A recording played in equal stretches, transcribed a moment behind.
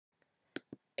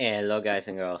Hello guys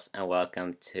and girls, and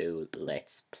welcome to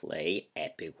Let's Play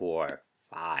Epic War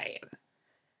 5.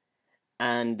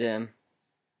 And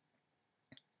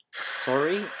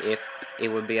sorry if it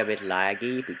would be a bit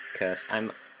laggy because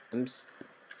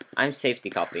I'm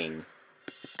safety copying,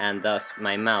 and thus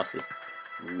my mouse is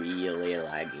really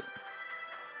laggy.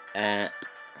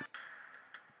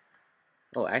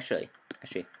 Oh, actually,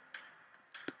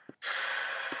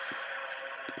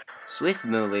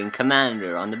 swift-moving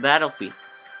commander on the battlefield.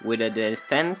 With a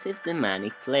defensive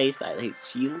demonic playstyle, his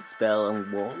shield spell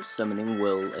and wall summoning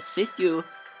will assist your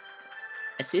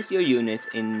units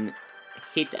in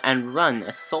hit and run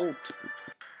assault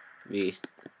retreats.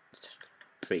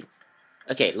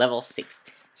 Okay, level 6.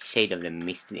 Shade of the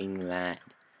Misting Land.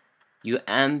 You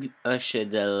ambush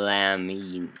the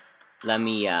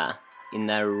Lamia in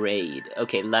a raid.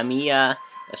 Okay, Lamia,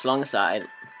 as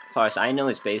far as I know,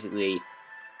 is basically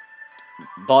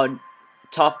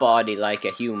top body like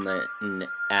a human,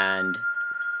 and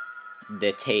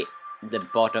the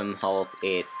bottom half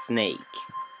is snake.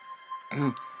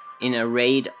 In a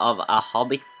raid of a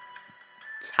hobbit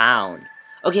town.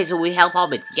 Okay, so we help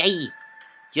hobbits, yay!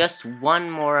 Just one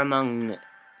more among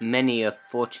many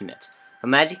fortunate. A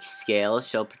magic scale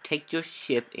shall protect your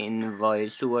ship in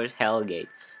voyage towards Hellgate.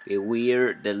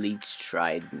 Beware the Leech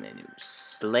Tribe menu.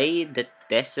 Slay the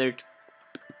desert.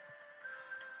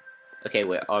 Okay,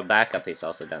 wait, our backup is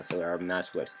also done, so our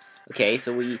mouse works. Okay,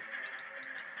 so we...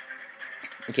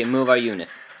 Okay, move our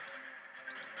units.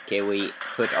 Okay, we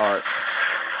put our...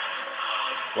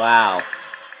 Wow.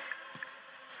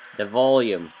 The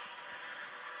volume.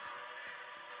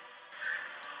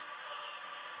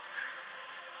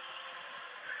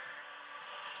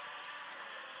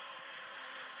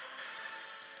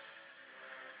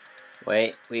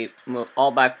 Wait, we move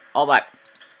all back, fall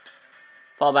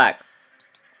back.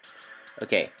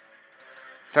 Okay.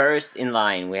 First in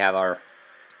line, we have our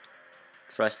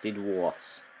trusty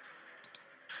dwarfs.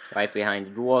 Right behind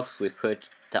the dwarfs, we put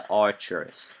the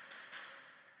archers.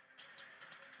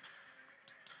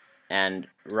 And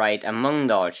right among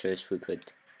the archers, we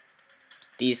put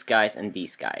these guys and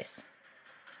these guys.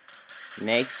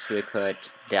 Next, we put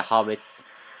the hobbits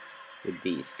with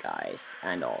these guys,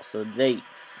 and also these.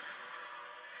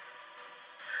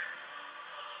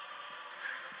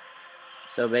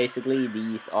 So basically,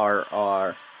 these are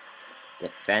our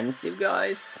defensive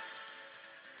guys.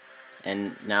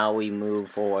 And now we move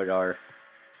forward our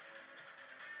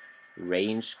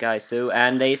ranged guys too,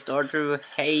 and they start to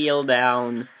hail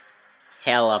down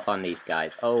hell upon these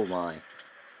guys. Oh my.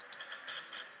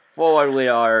 Forward with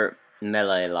our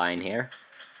melee line here.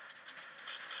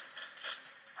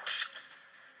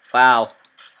 Wow.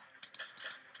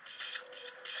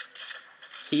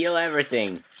 Heal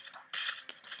everything.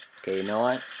 Okay, you know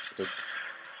what? Just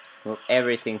move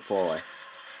everything forward.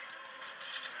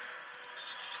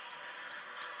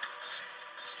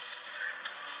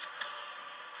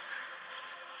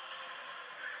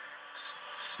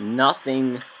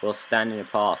 Nothing will stand in the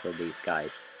path of these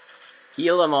guys.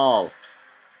 Heal them all.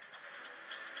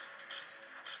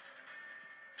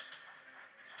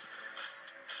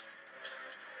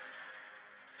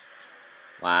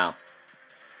 Wow.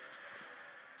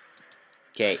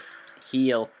 Okay,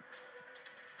 heal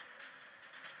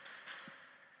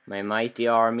my mighty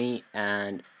army,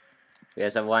 and we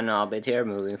have one hobbit here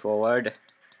moving forward.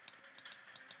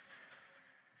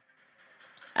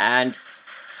 And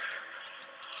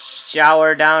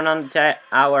shower down on the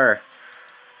tower.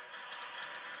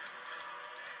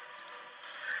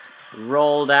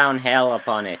 Roll down hell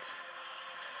upon it.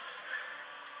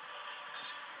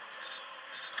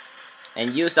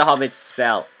 And use a hobbit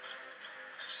spell.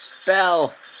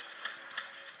 Spell!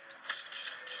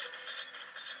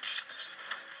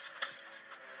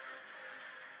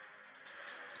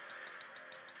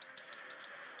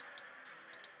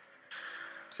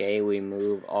 Okay, we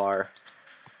move our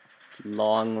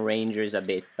long rangers a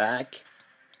bit back.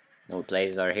 No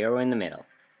place our hero in the middle.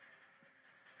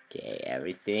 Okay,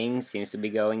 everything seems to be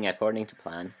going according to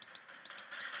plan.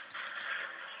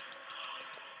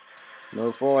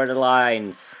 Move forward the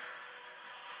lines.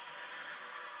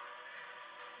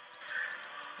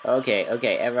 Okay,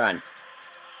 everyone.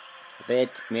 A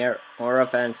bit more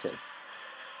offensive.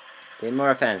 Bit more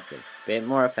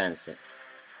offensive.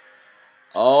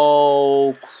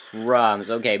 Oh,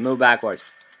 crumbs. Okay, move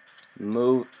backwards.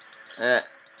 Move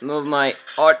my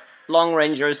long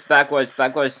rangers backwards.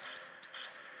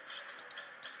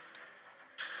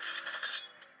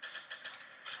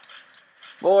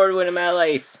 Forward with the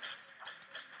melees.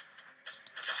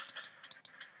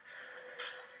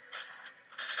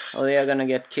 Oh, they are gonna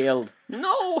get killed.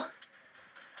 No!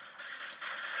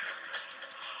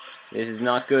 This is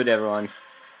not good, everyone.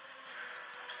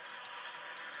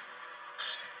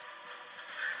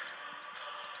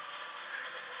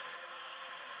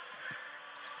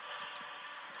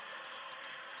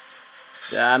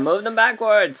 Move them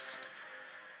backwards.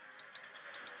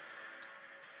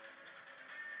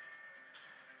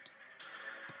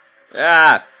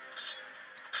 Ah!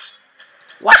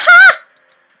 Waha!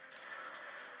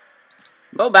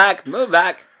 Move back, move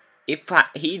back. If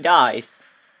he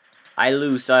dies, I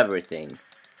lose everything.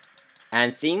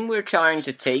 And seeing we're trying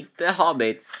to take the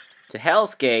hobbits to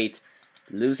Hell's Gate,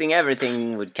 losing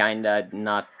everything would kinda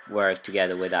not work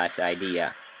together with that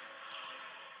idea.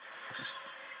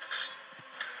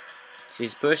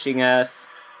 She's pushing us.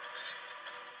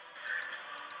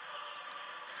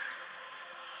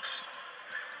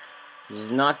 This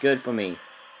is not good for me.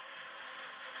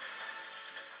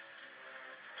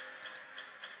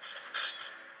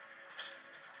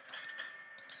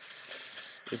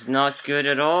 It's not good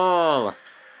at all.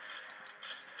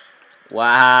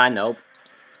 Wow, nope.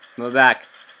 Move back.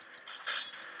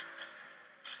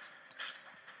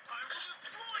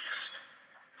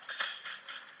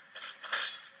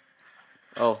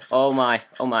 Oh, oh my,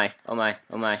 oh my, oh my,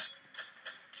 oh my.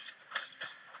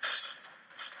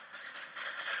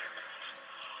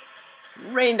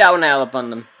 Rain down hell upon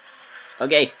them.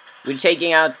 Okay, we're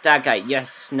taking out that guy.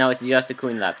 Yes, no, it's just the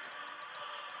queen left.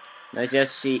 No, it's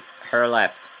just her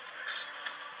left.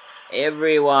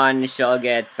 Everyone shall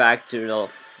get back to the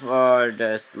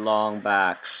furthest long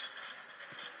back.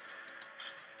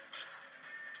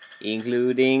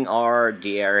 Including our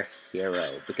dear hero.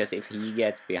 Because if he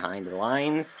gets behind the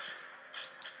lines...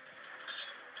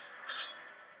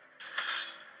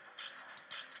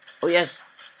 Oh yes!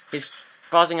 He's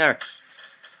crossing her!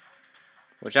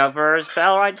 Watch out for her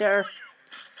spell right there!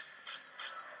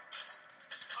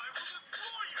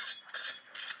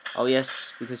 Oh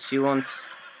yes, because she wants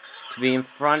to be in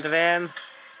front of him.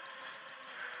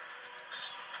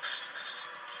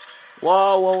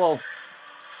 Whoa, whoa, whoa.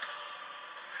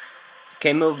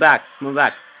 Okay, move back, move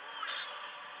back.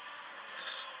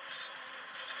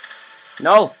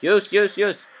 No, use.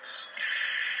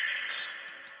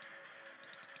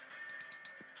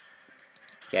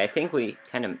 Okay, I think we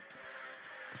kind of...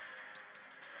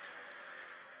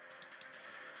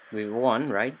 We won,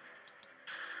 right?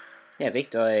 Yeah,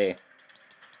 victory.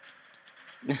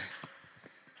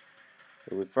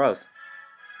 We froze.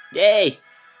 Yay!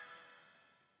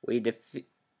 We defeat...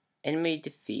 Enemy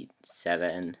defeat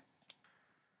 7.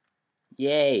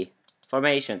 Yay!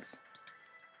 Formations.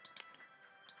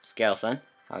 Skills, son.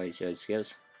 How is your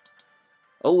skills?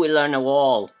 Oh, we learn a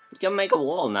wall. We can make a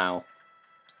wall now.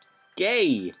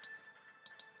 Yay!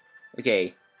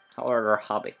 Okay, how are our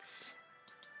hobbits?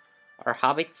 Our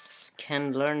hobbits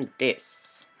can learn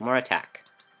this. More attack.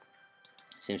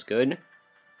 Seems good.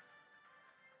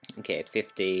 Okay,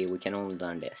 50, we can only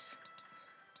learn this.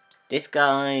 This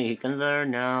guy, he can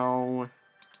learn now.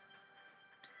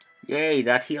 Yay,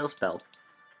 that heal spell.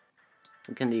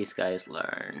 What can these guys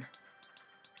learn?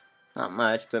 Not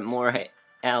much, but more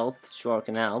health sure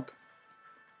can help.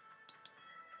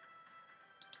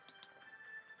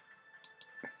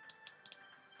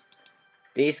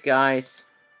 These guys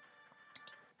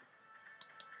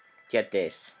get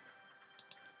this.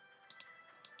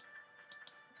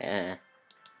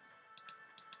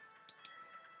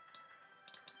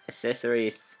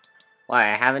 Accessories.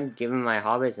 Why, I haven't given my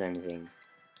hobbits anything.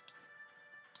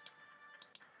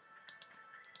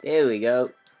 There we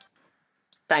go.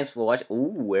 Thanks for watching.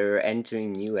 Ooh, we're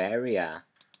entering new area.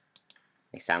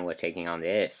 Next time we're taking on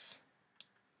this.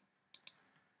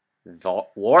 The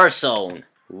War Zone.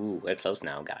 Ooh, we're close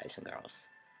now, guys and girls.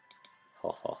 Ho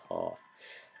ho ho.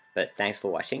 But thanks for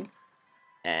watching.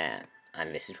 And I'm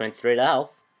Mr. 23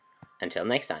 Elf. Until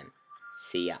next time.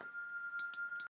 See ya.